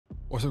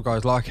What's up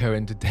guys, Larco,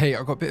 and today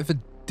I've got a bit of a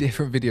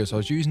different video. So I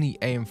was using the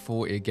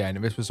AM40 again,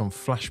 and this was on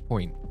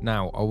Flashpoint.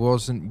 Now, I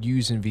wasn't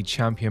using the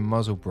Champion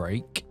muzzle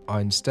brake.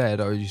 Instead,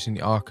 I was using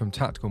the Arkham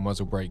tactical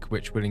muzzle brake,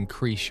 which will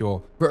increase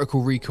your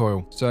vertical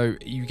recoil. So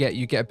you get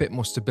a bit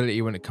more stability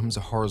when it comes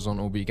to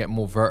horizontal, but you get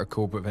more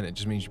vertical, but then it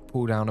just means you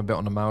pull down a bit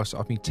on the mouse.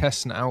 I've been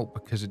testing it out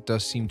because it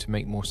does seem to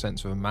make more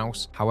sense with a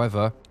mouse.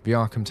 However, the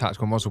Arkham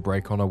tactical muzzle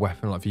brake on a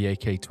weapon like the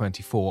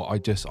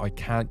AK-24, I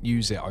can't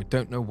use it. I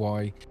don't know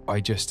why.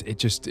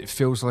 It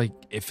feels like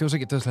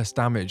it does less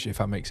damage, if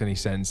that makes any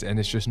sense, and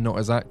it's just not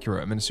as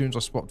accurate. I mean, as soon as I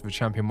spot the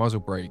Champion muzzle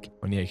brake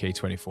on the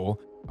AK-24,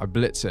 I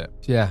blitz it.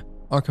 So yeah,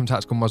 Arkham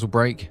tactical muzzle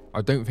brake.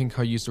 I don't think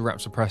I use the rap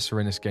suppressor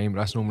in this game, but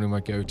that's normally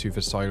my go-to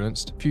for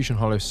silenced. Fusion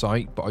hollow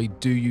sight, but I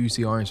do use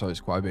the iron sights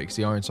quite a bit because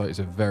the iron sights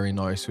are very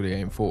nice for the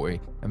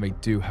AM40, and they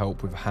do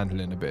help with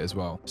handling a bit as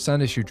well.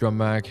 Stand issue drum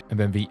mag, and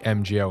then the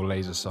MGL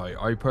laser sight.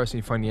 I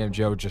personally find the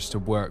MGL just to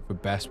work the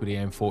best with the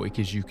AM40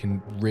 because you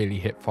can really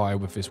hit fire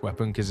with this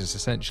weapon because it's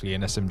essentially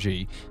an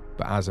SMG,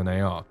 but as an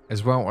AR.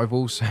 As well, I've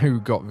also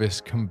got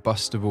this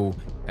combustible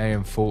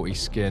AM40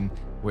 skin,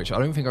 which I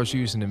don't think I was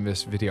using in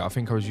this video. I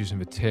think I was using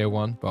the tier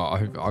 1, but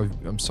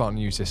I'm starting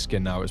to use this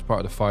skin now. It's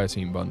part of the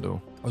Fireteam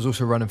bundle. I was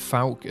also running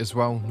Falk as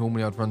well.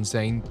 Normally I'd run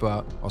Zane,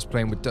 but I was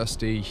playing with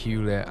Dusty,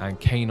 Hewlett, and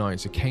K9.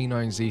 So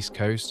K9's East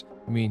Coast,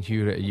 me and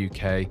Hewlett are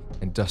UK,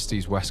 and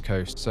Dusty's West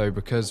Coast. So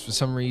because for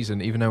some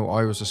reason, even though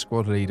I was a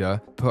squad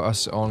leader, put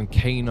us on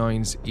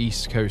K9's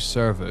East Coast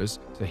servers.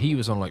 So he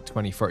was on like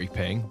 20-30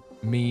 ping.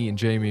 Me and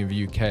Jamie in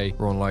the UK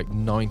were on like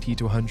 90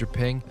 to 100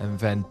 ping, and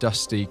then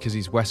Dusty, because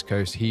he's West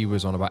Coast, he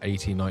was on about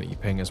 80-90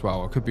 ping as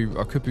well. I could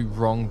be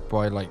wrong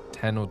by like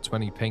 10 or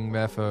 20 ping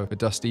there for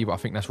Dusty, but I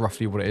think that's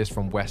roughly what it is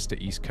from West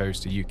to East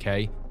Coast to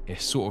UK.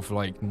 It's sort of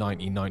like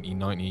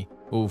 90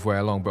 all the way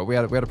along, but we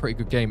had a pretty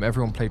good game.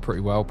 Everyone played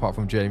pretty well apart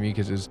from Jamie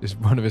because it's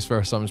one of his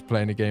first times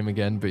playing a game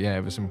again. But yeah,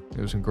 it was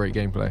some great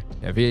gameplay.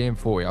 Yeah, the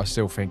AM40 I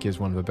still think is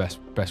one of the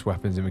best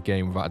weapons in the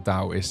game without a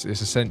doubt. It's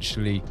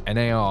essentially an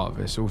AR,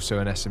 but it's also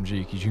an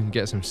SMG because you can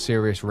get some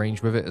serious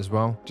range with it as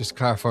well. Just to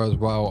clarify as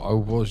well, I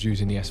was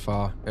using the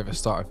SFAR at the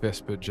start of this,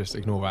 but just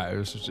ignore that. It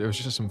was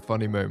just some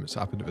funny moments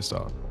that happened at the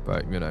start.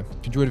 But you know, if you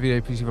enjoyed the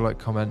video, please leave a like,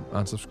 comment,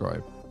 and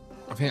subscribe.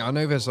 I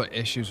know there's like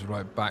issues with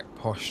like back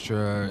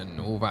posture and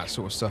all that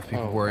sort of stuff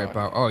people worry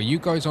about. Oh, you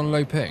guys on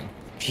low ping?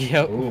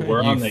 Yep. Ooh,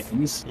 we're on the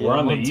east. We're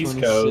on the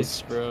East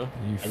Coast, bro.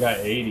 I got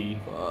 80.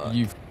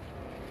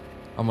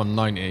 I'm on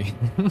 90.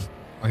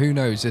 Who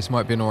knows? This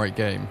might be an alright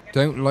game.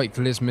 Don't like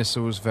Liz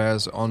missiles.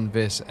 There's on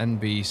this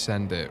NB.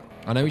 Send it.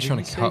 I know he's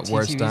trying to cut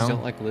words down.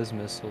 Don't like Liz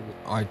missiles.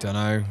 I don't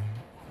know.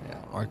 Yeah,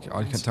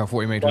 I can't tell if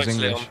what he made was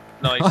English.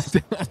 Leon. Nice.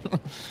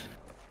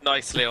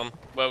 Nice, Leon.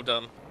 Well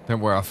done. Don't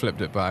worry, I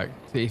flipped it back.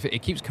 See, if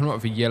it keeps coming up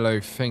with a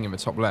yellow thing in the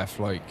top left,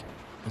 like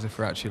as if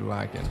we're actually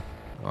lagging.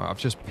 Right, I've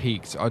just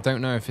peeked. I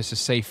don't know if this is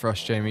safe for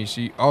us, Jamie.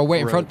 So oh,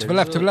 wait, in front, to the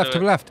left, to the left, to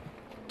the left,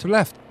 to the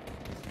left.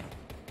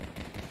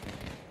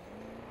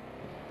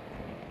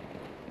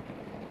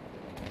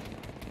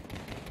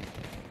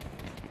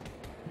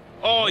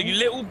 Oh, you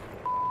little...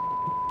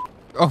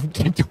 Oh,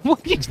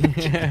 what? You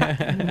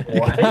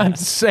can't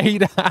say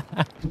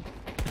that.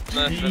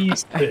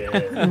 Jesus.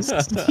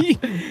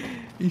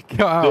 You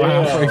cut out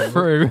halfway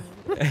through.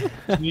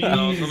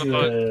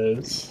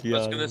 Jesus. I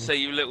was going to say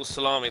you little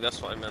salami, that's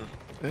what I meant.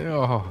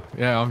 Oh,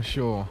 yeah, I'm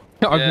sure.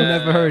 I've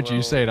never heard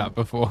you say that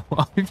before.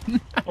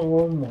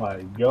 Oh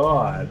my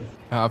god.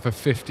 Out of the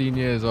 15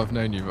 years I've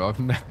known you, I've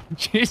never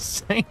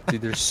just saying that.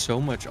 Dude, there's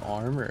so much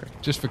armor.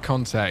 Just for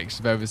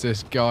context, there was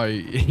this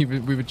guy,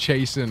 we were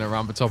chasing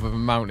around the top of a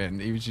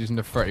mountain. He was using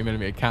a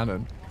 30mm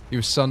cannon. He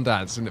was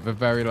Sundance, and at the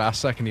very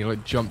last second, he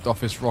like jumped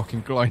off his rock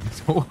and glided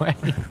away.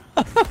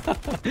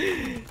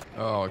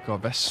 Oh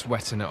god, they're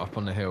sweating it up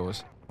on the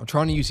hills. I'm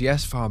trying to use the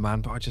SFAR,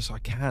 man, but I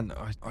can't.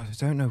 I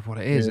don't know what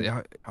it is.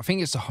 Yeah. I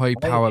think it's the high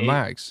power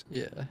mags.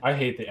 Yeah. I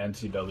hate the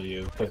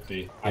NCW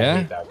 50. I Yeah?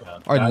 hate that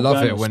gun. I That love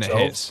gun it is when it so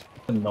hits.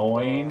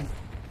 Annoying.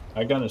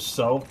 That gun is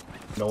so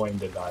annoying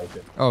to die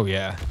to. Oh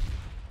yeah.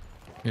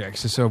 Yeah,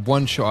 because it's a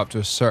one shot up to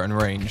a certain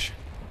range.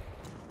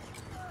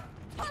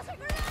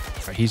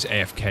 Right, he's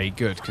AFK,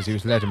 good, because he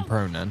was led and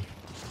prone then.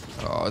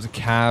 Oh, there's a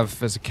cav.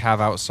 There's a cav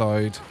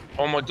outside.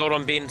 Oh my god,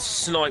 I'm being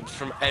sniped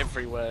from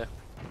everywhere.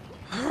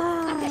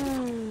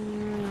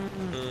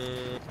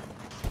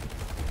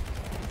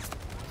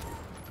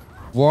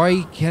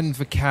 Why can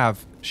the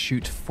cav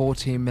shoot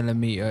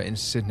 14mm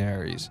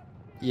incendiaries?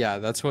 Yeah,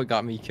 that's what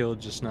got me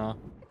killed just now.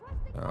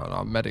 Oh,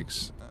 no,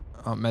 medics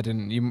aren't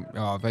medding. You,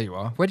 oh, there you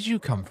are. Where did you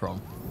come from?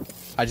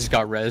 I just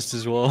got rezzed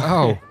as well.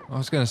 Oh, I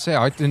was going to say,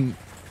 I didn't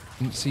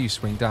see you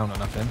swing down or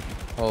nothing.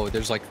 Oh,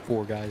 there's like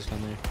 4 guys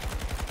down there.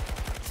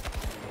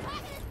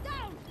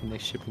 And they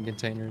shipping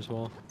container as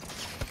well.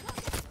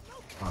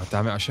 Oh,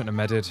 damn it, I shouldn't have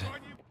medded.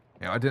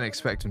 Yeah, I didn't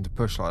expect him to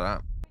push like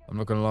that. I'm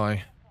not going to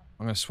lie.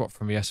 I'm going to swap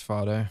from the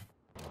SFAR though.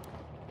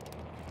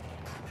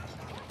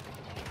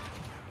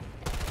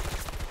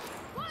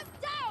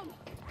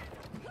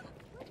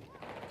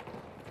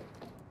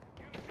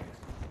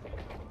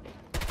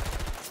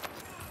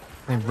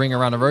 They ring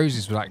around the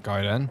roses with that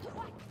guy then.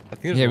 I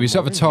think Yeah, we was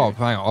at the more in top.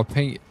 here. Hang on, I'll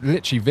paint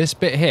literally this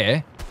bit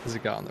here. There's a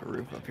guy on the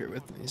roof up here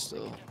with me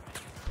still.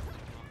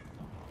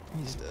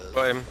 He's dead.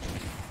 Got him.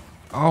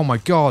 Oh my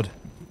god.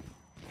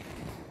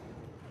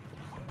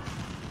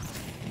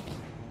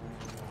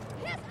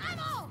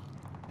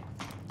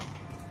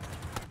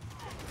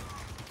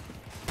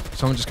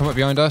 Someone just come up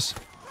behind us.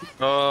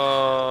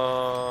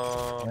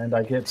 Oh. And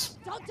I get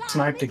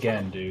sniped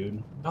again,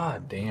 dude.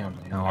 God damn,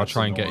 man. No, I'll that's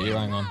try and get you.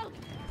 annoying. Hang on.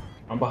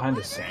 I'm behind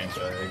the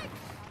sandbag.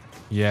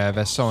 Yeah,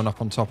 there's someone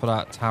up on top of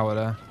that tower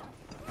there.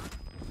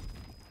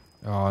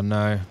 Oh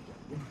no.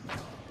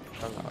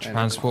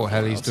 Transport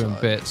heli's doing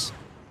bits.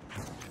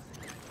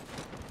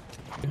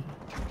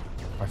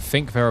 I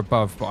think they're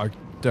above, but I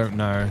don't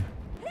know.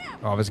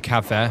 Oh, there's a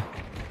cab there.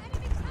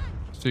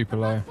 Super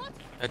low.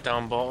 They're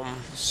down bottom.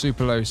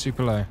 Super low,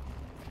 super low.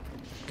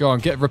 Go on,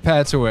 get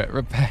repair to it.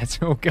 Repair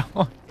to it. Go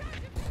on.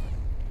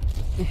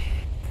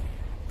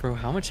 Bro,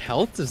 how much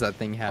health does that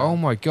thing have? Oh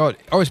my god.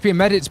 Oh, it's being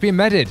medded. It's being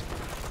medded.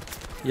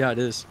 Yeah, it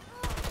is.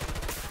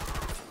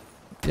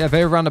 Yeah,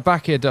 they're around the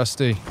back here,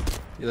 Dusty.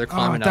 Yeah, they're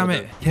climbing damn out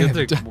it. of Yeah,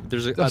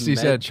 there's a Dusty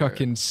said med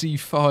chucking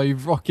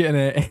C5 rocket in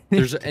it.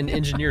 There's an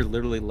engineer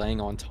literally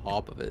laying on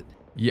top of it.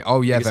 Yeah,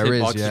 oh yeah, His there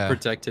is, hitbox yeah. is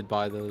protected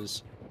by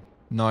those.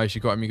 Nice,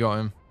 you got him, you got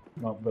him.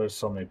 No, there's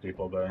so many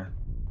people there.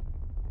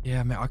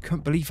 Yeah, man, I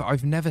couldn't believe it.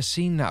 I've never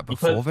seen that I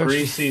before. put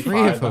There's 3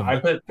 three of C5. them. I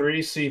put 3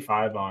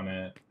 C5 on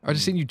it. I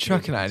just seen you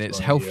chucking at it and its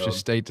health just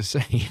stayed the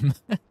same.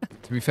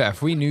 To be fair,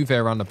 if we knew they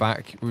were around the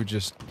back, we would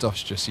just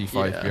dust your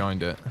C5 Yeah.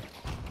 behind it.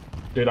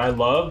 Dude, I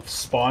love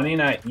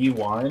spawning at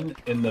E1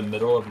 in the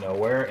middle of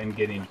nowhere and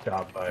getting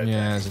shot by a Yeah,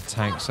 tank. there's a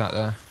tank sat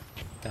there.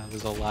 Yeah,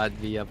 there's a lad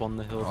V up on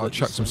the hill. I'll that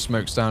chuck just some went-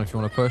 smokes down if you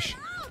want to push.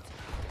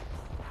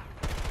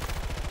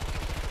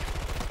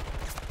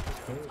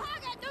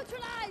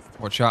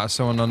 Watch out, there's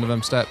someone under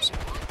them steps.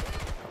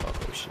 Oh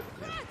shit.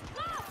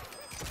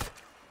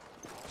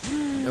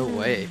 No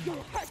way.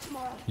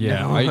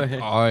 Yeah, No way.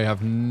 I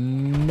have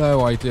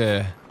no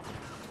idea.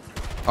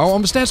 Oh,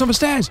 on the stairs, on the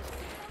stairs!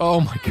 Oh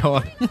my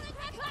god.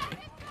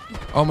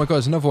 Oh my god,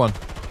 there's another one.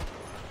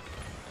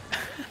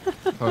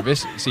 Oh,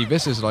 this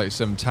is like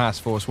some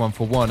Task Force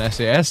 141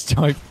 SAS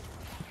type.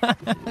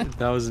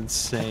 That was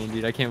insane,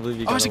 dude. I can't believe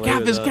you got Oh, it's a away gav,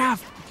 with there's a that.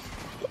 gav!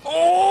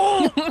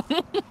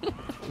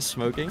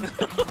 Smoking?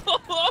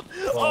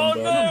 Oh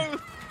no!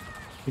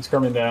 He's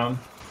coming down.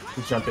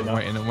 He's jumping up.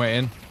 Waiting and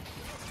waiting.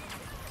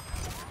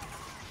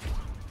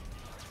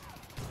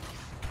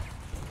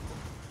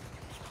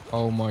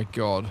 Oh my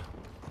god.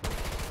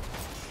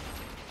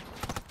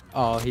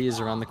 Oh, he is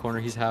around the corner.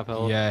 He's half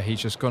health. Yeah, he's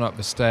just gone up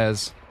the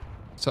stairs.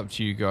 It's up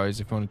to you guys.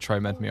 If you want to try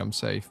med me, I'm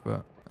safe,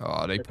 but...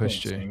 Oh, they I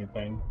pushed couldn't see you.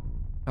 anything.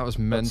 That was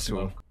mental.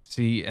 smoke.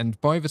 See, and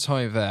by the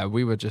time there,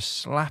 we were just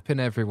slapping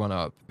everyone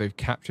up. They've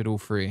captured all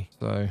three.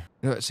 So,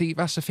 see,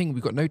 that's the thing.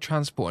 We've got no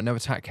transport and no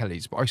attack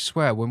helis. But I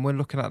swear, when we're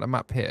looking at the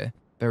map here,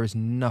 there is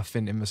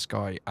nothing in the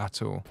sky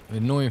at all. The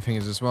annoying thing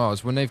is as well,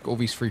 is when they've got all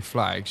these three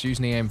flags,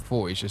 using the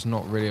AM40 is just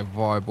not really a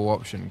viable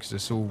option because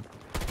it's all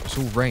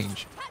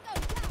range.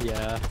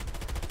 Yeah.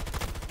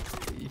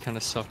 You kind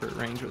of suffer at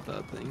range with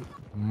that thing.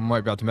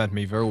 Might be able to med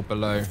me. They're all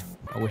below.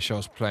 I wish I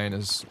was playing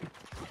as...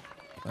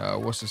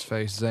 what's his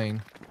face?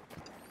 Zane.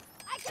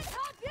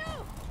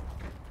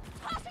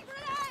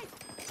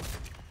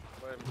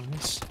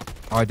 Nice.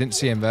 Oh, I didn't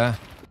see him there.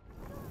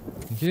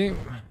 Thank you.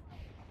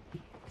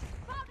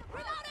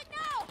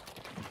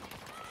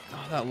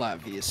 Oh, that lab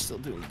V is still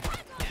doing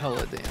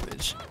hella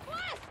damage.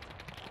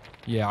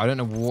 Yeah, I don't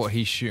know what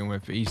he's shooting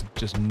with, but he's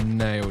just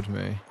nailed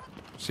me.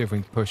 See if we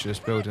can push this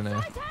building here.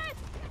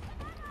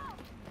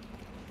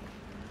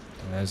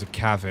 And there's a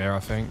cav here, I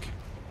think.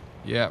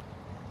 Yep.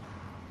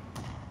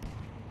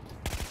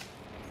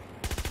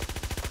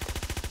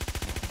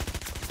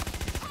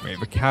 Wait,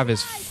 the cav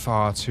is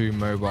far too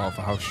mobile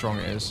for how strong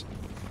it is.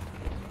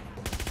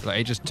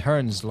 Like, it just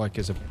turns like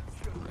it's a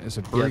breeze.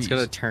 Yeah, it's got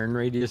a turn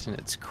radius and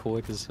it's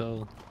quick as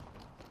hell.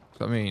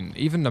 I mean,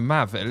 even the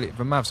Mav,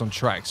 the Mav's on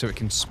track, so it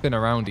can spin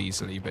around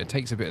easily, but it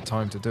takes a bit of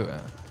time to do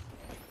it.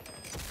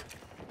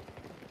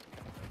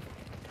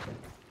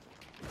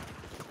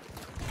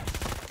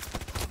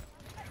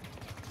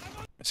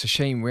 It's a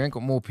shame we ain't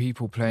got more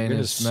people playing I'm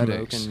gonna as smoke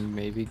medics. and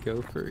maybe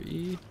go for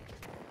E.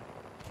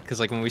 Because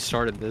like when we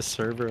started this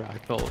server, I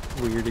felt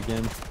weird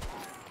again.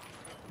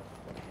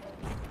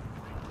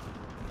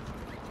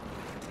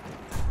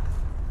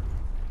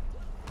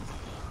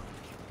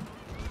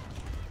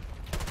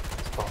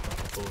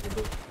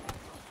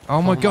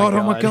 Oh my god,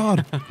 oh my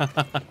god!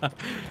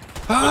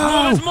 Oh!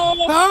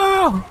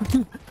 Oh!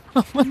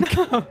 Oh my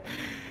god!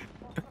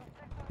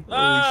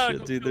 Ah, Holy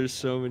shit, dude, there's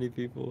so many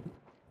people.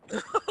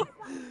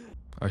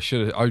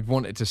 I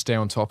wanted to stay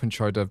on top and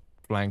try to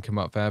flank him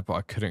up there, but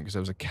I couldn't because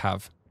there was a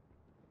cav.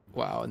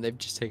 Wow, and they've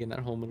just taken that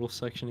whole middle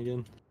section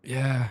again.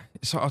 Yeah,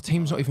 it's like our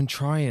team's not even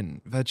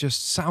trying. They're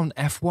just sat on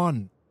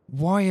F1.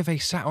 Why are they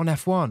sat on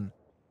F1?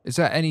 Is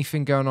there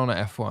anything going on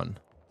at F1?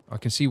 I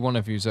can see one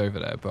of you's over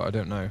there, but I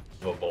don't know.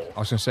 I was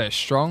going to say it's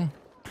strong.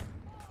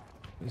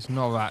 It's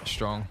not that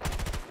strong.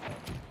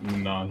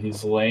 No,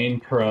 he's laying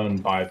prone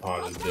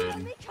bipod,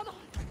 dude.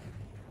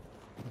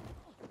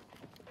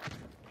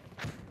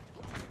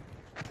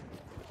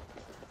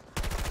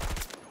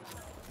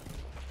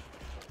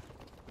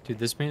 Dude,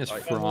 this man is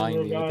Like,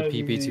 frying me with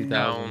the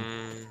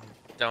PP2000.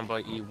 Down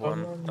by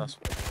E1. That's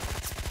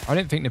what. I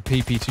didn't think the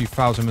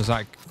PP2000 was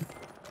like.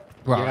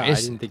 Well, yeah, I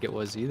it's, didn't think it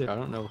was either. I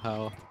don't know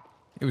how.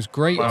 it was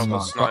great Well, on the,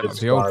 it's not-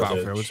 the old it's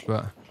Battlefields,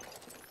 but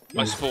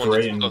I He's spawned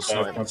great into in the Bad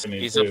side. Company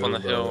He's up too, on the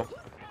but- hill.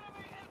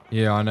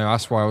 yeah, I know.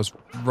 That's why I was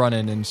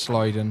running and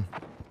sliding.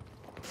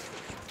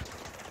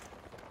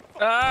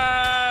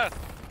 Ah!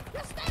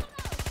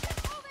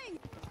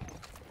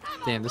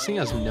 Damn, this thing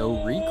has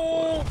no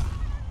recoil.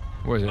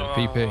 What is it?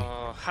 PP?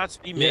 Oh, had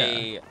to be Yeah.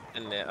 me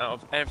in there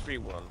out of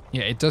everyone.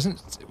 Yeah, it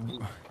doesn't.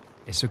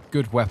 It's a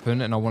good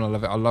weapon, and I want to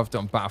love it. I loved it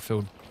on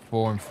Battlefield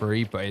 4 and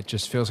 3, but it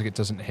just feels like it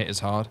doesn't hit as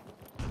hard.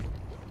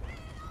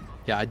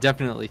 Yeah, I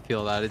definitely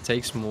feel that. It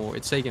takes more.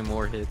 It's taking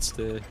more hits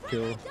to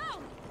kill.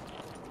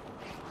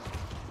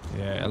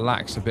 Yeah, it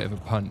lacks a bit of a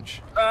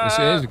punch. It's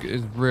a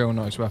real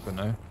nice weapon,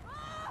 though.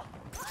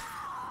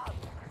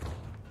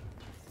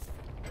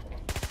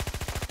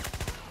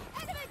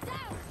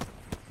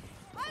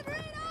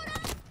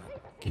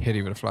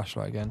 Kitty with a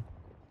flashlight again.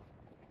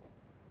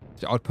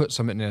 I'd put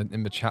something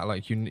in the chat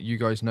like you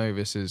guys know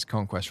this is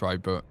Conquest,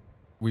 right? But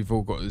we've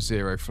all got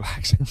 0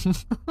 flags.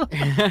 Yeah.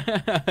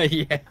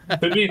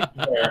 To be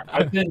fair,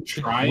 I've been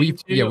trying We've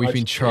to. been I just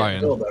get trying.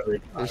 killed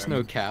every There's time.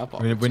 no cap.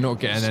 I mean, we're not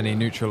getting any so-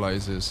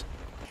 neutralizers.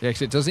 Yeah,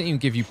 because it doesn't even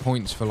give you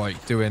points for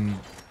like doing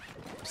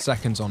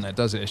seconds on it,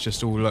 does it? It's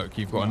just all look,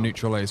 you've got a No.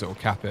 neutralizer or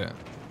cap it.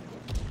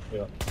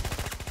 Yeah.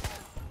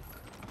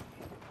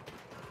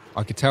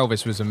 I could tell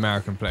this was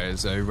American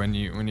players though when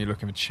you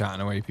look in the chat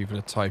and the way people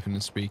are typing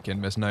and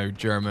speaking. There's no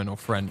German or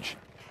French.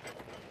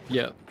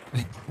 Yeah.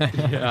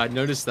 Yeah, I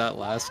noticed that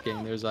last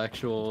game. There's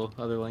actual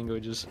other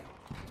languages.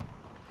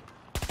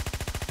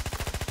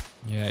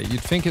 Yeah,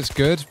 you'd think it's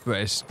good, but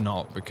it's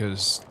not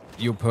because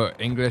you'll put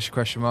English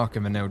question mark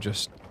and then they'll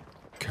just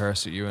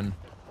curse at you and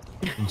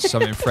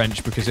some in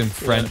French because in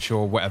French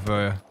or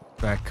whatever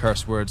their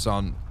curse words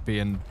aren't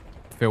being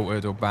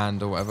filtered or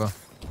banned or whatever.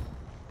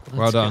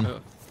 Well Let's done. go.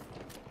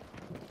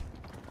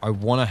 I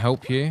want to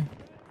help you,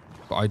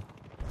 but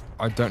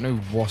I don't know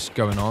what's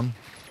going on.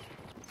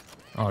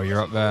 Oh,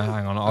 you're up there.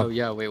 Hang on. Oh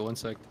yeah, wait 1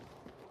 sec.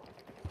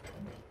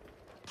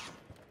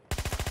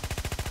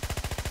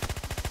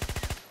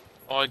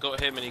 Oh, I got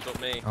him and he got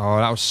me. Oh,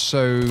 that was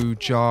so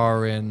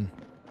jarring.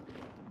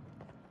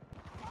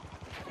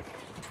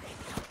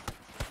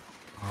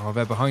 Oh,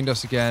 they're behind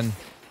us again.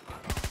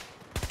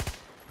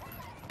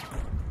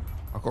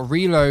 I've got to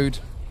reload.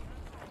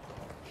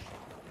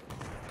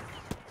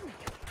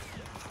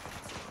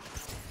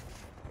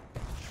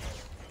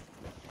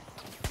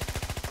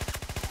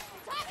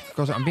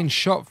 God, I'm being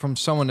shot from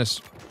someone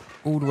that's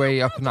all the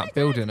way up in that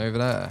building over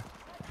there.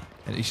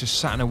 And he's just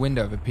sat in a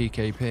window of a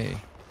PKP.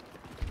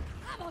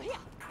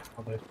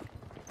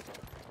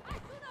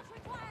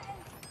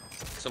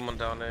 Someone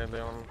down there,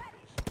 Leon.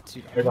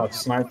 I got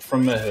sniped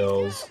from the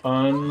hills.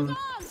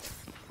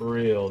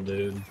 Unreal,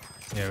 dude.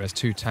 Yeah, there's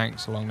 2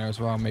 tanks along there as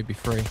well, maybe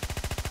 3.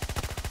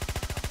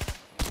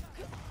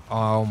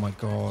 Oh my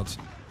god.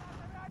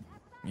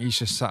 He's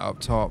just sat up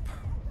top.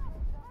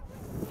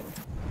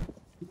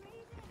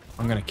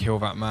 I'm gonna kill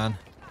that man.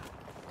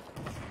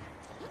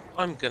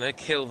 I'm gonna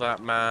kill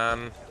that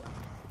man.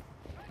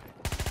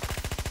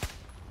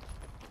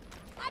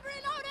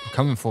 I'm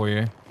coming for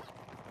you.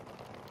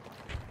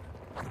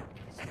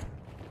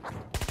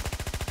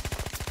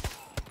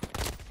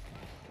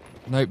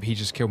 Nope, he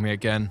just killed me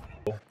again.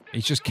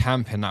 He's just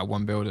camping that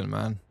one building,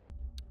 man.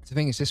 The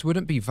thing is, this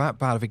wouldn't be that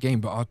bad of a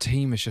game, but our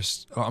team is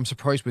just... I'm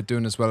surprised we're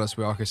doing as well as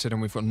we are,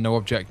 considering we've got no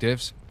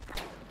objectives.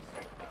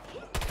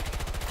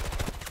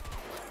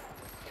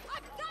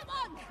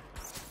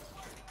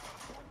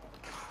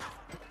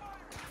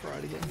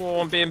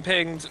 Oh, I'm being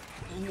pinged.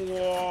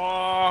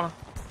 Whoa.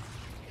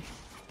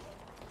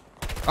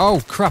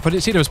 Oh, crap, I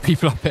didn't see those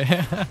people up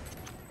here.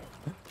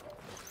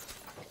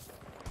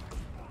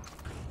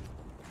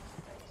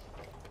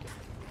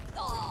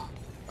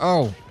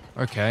 Oh,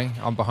 okay.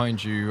 I'm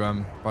behind you.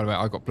 By the way,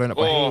 I got blown up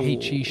by Oh. a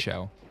HE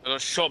shell. I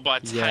got shot by a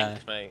tank, Yeah.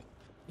 mate.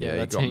 Yeah, you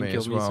that got tank me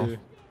killed as well. too.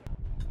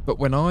 But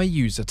when I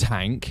use a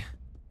tank...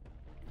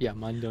 Yeah,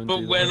 mine don't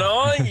But do when that.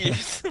 I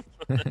use...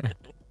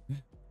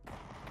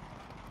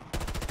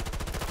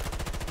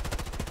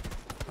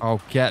 Oh,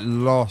 get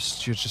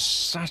lost. You're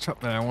just sat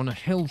up there on the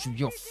hills with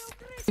your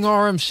f***ing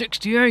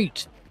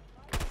RM68.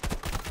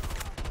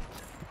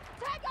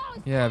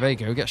 Yeah, there you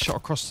go. Get shot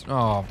across...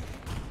 Oh.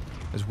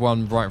 There's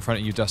one right in front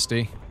of you,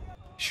 Dusty.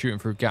 Shooting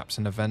through gaps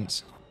in the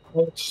vents.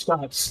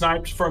 Stop.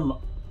 Sniped from...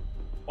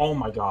 Oh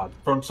my god.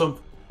 From some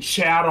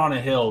chat on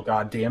a hill,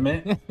 god damn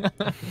it.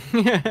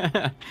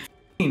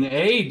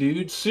 A,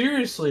 dude.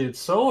 Seriously, it's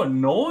so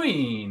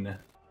annoying.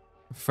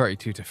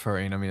 32 to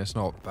 13. I mean, it's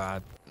not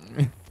bad.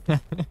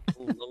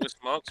 Ooh, longest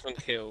marksman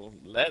kill.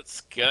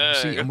 Let's go.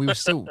 See, and we were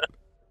still...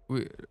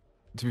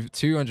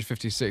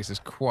 256 is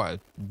quite a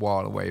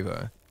while away,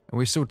 though. And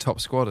we're still top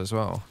squad as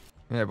well.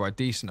 Yeah, by a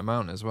decent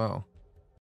amount as well.